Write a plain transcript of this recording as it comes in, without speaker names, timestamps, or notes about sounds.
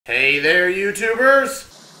Hey there, YouTubers!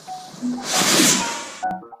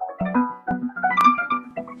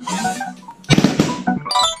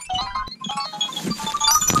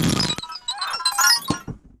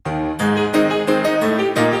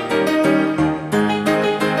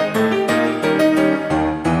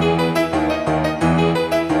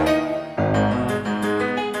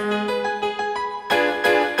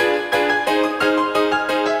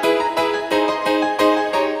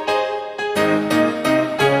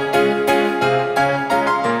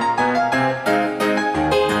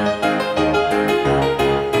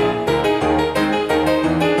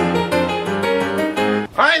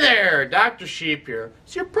 Hi there, Dr. Sheep here.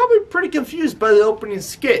 So you're probably pretty confused by the opening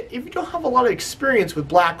skit if you don't have a lot of experience with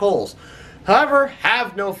black holes. However,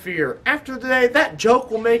 have no fear. After today, that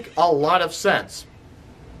joke will make a lot of sense.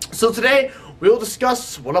 So today, we will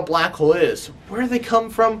discuss what a black hole is, where they come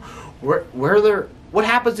from, what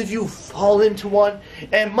happens if you fall into one,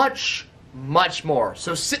 and much more.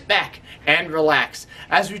 So sit back and relax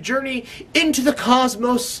as we journey into the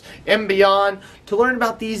cosmos and beyond to learn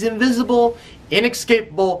about these invisible,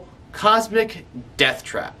 inescapable cosmic death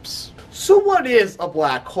traps. So what is a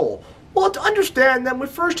black hole? Well, to understand them, we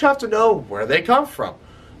first have to know where they come from.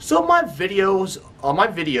 So my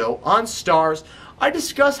video on stars, I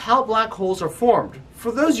discuss how black holes are formed.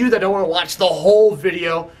 For those of you that don't want to watch the whole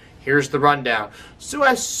video, here's the rundown. So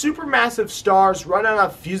as supermassive stars run out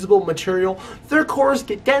of fusible material, their cores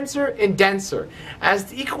get denser and denser. As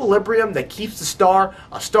the equilibrium that keeps a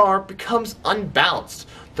star becomes unbalanced,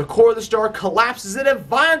 the core of the star collapses in a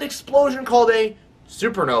violent explosion called a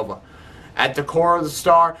supernova. At the core of the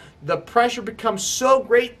star, the pressure becomes so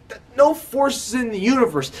great that no forces in the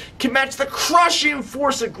universe can match the crushing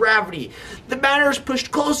force of gravity. The matter is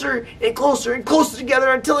pushed closer and closer and closer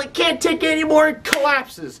together until it can't take it anymore and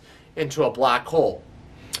collapses into a black hole.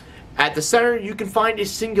 At the center, you can find a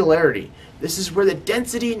singularity. This is where the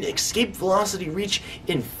density and escape velocity reach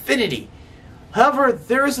infinity. However,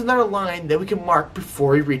 there is another line that we can mark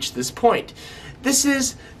before we reach this point. This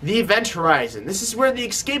is the event horizon. This is where the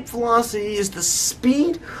escape velocity is the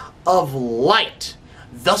speed of light.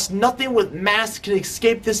 Thus, nothing with mass can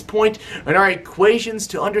escape this point, and our equations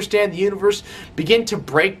to understand the universe begin to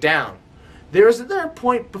break down. There is another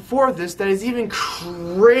point before this that is even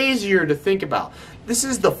crazier to think about. This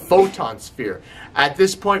is the photon sphere. At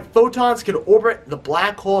this point, photons can orbit the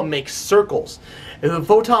black hole and make circles. If a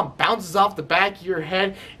photon bounces off the back of your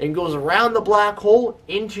head and goes around the black hole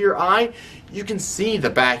into your eye, you can see the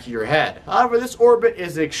back of your head. However, this orbit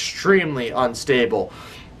is extremely unstable.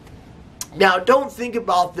 Now, don't think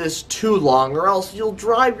about this too long, or else you'll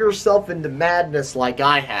drive yourself into madness like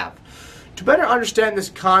I have. To better understand this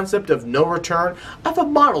concept of no return, I have a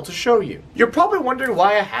model to show you. You're probably wondering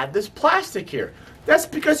why I have this plastic here. That's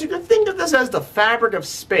because you can think of this as the fabric of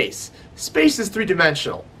space. Space is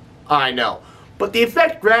three-dimensional, I know, but the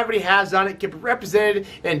effect gravity has on it can be represented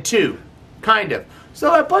in two, kind of.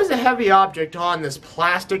 So if I place a heavy object on this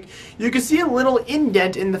plastic, you can see a little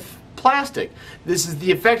indent in the plastic. This is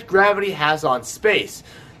the effect gravity has on space.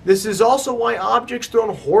 This is also why objects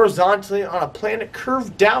thrown horizontally on a planet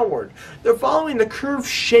curve downward. They're following the curved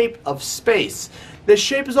shape of space. This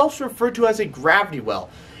shape is also referred to as a gravity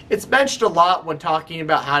well. It's mentioned a lot when talking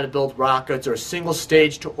about how to build rockets or single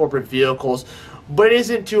stage to orbit vehicles, but it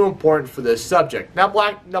isn't too important for this subject. Now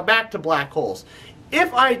back to black holes.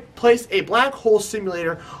 If I place a black hole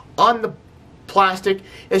simulator on the plastic,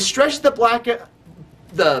 it stretches the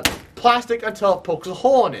plastic until it pokes a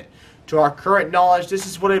hole in it. To our current knowledge, this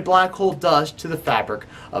is what a black hole does to the fabric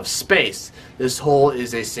of space. This hole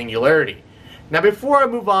is a singularity. Now before I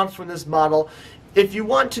move on from this model, if you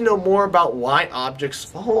want to know more about why objects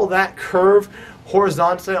follow that curve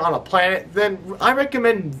horizontally on a planet, then I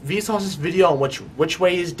recommend Vsauce's video on which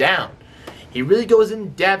way is down. He really goes in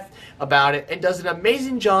depth about it and does an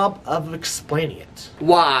amazing job of explaining it.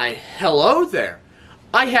 Why, hello there.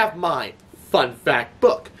 I have my fun fact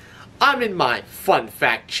book. I'm in my fun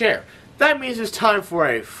fact chair. That means it's time for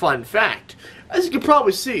a fun fact. As you can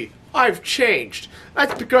probably see, I've changed.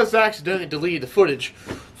 That's because I accidentally deleted the footage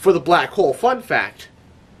for the black hole fun fact.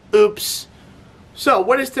 Oops. So,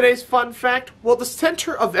 what is today's fun fact? Well, the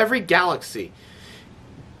center of every galaxy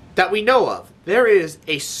that we know of, there is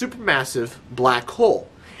a supermassive black hole.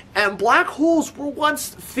 And black holes were once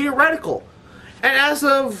theoretical. And as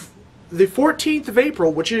of the 14th of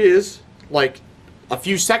April, which it is, like a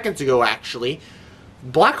few seconds ago actually,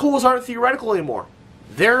 black holes aren't theoretical anymore.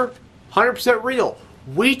 They're 100% real.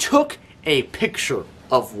 We took a picture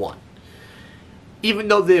of one, even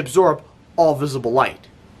though they absorb all visible light.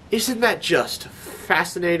 Isn't that just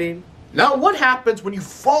fascinating? Now, what happens when you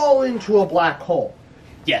fall into a black hole?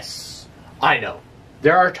 Yes, I know.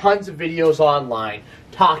 There are tons of videos online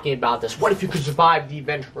talking about this. What if you could survive the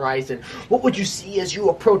event horizon? What would you see as you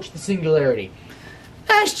approach the singularity?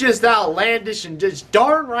 That's just outlandish and just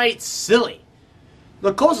darn right silly.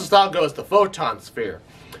 The closest I'll go is the photon sphere.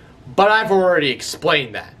 But I've already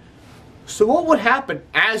explained that. So what would happen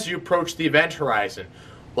as you approach the event horizon?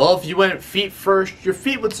 Well, if you went feet first, your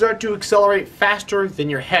feet would start to accelerate faster than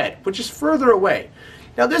your head, which is further away.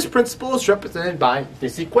 Now this principle is represented by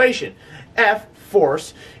this equation. F,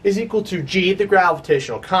 force, is equal to g, the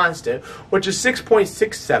gravitational constant, which is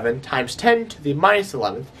 6.67 times 10 to the minus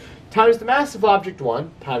 11th, times the mass of object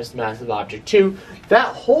 1 times the mass of object 2, that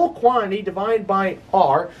whole quantity divided by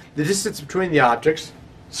r, the distance between the objects,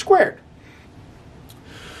 squared.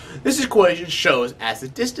 This equation shows as the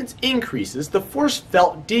distance increases, the force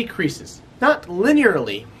felt decreases, not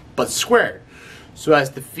linearly, but squared. So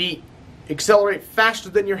as the feet accelerate faster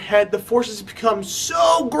than your head, the forces become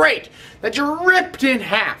so great that you're ripped in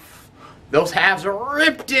half. Those halves are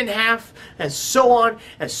ripped in half, and so on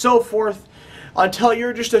and so forth, until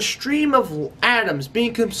you're just a stream of atoms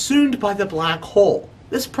being consumed by the black hole.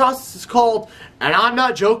 This process is called, and I'm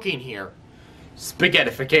not joking here,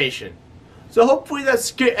 spaghettification. So hopefully that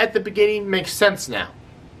skit at the beginning makes sense now.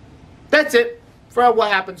 That's it for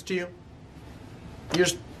what happens to you. You're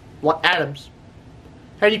just atoms.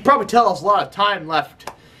 And you can probably tell there's a lot of time left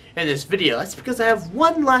in this video. That's because I have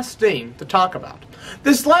one last thing to talk about.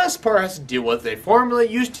 This last part has to deal with a formula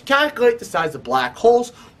used to calculate the size of black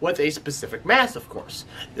holes with a specific mass, of course.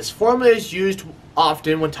 This formula is used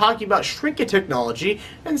often when talking about shrinkage technology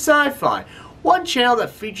and sci-fi. One channel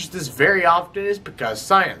that features this very often is Because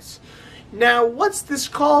Science. Now, what's this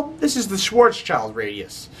called? This is the Schwarzschild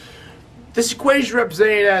radius. This equation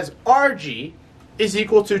represented as Rg is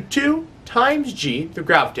equal to 2 times g, the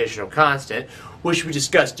gravitational constant, which we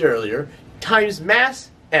discussed earlier, times mass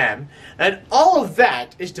m, and all of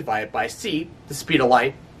that is divided by c, the speed of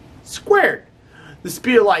light, squared. The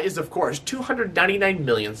speed of light is, of course,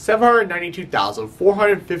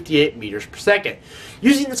 299,792,458 meters per second.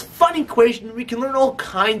 Using this fun equation, we can learn all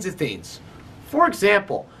kinds of things. For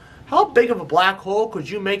example, how big of a black hole could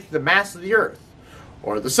you make the mass of the Earth,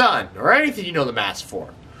 or the Sun, or anything you know the mass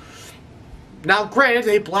for? Now granted,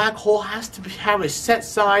 a black hole has to have a set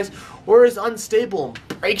size or is unstable and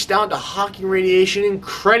breaks down to Hawking radiation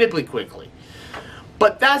incredibly quickly.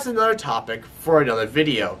 But that's another topic for another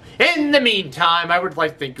video. In the meantime, I would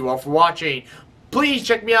like to thank you all for watching. Please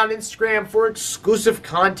check me out on Instagram for exclusive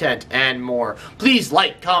content and more. Please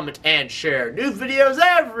like, comment, and share. New videos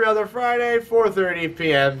every other Friday, 4:30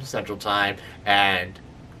 p.m. Central Time. And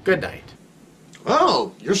good night.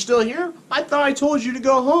 Oh, you're still here? I thought I told you to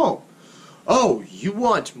go home. Oh, you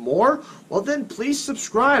want more? Well then please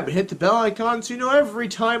subscribe and hit the bell icon so you know every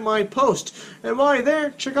time I post. And while you're there,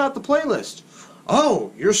 check out the playlist.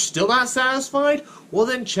 Oh, you're still not satisfied? Well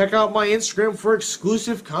then check out my Instagram for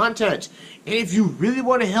exclusive content. And if you really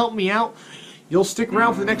want to help me out, you'll stick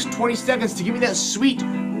around for the next 20 seconds to give me that sweet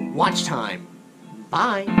watch time.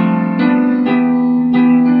 Bye.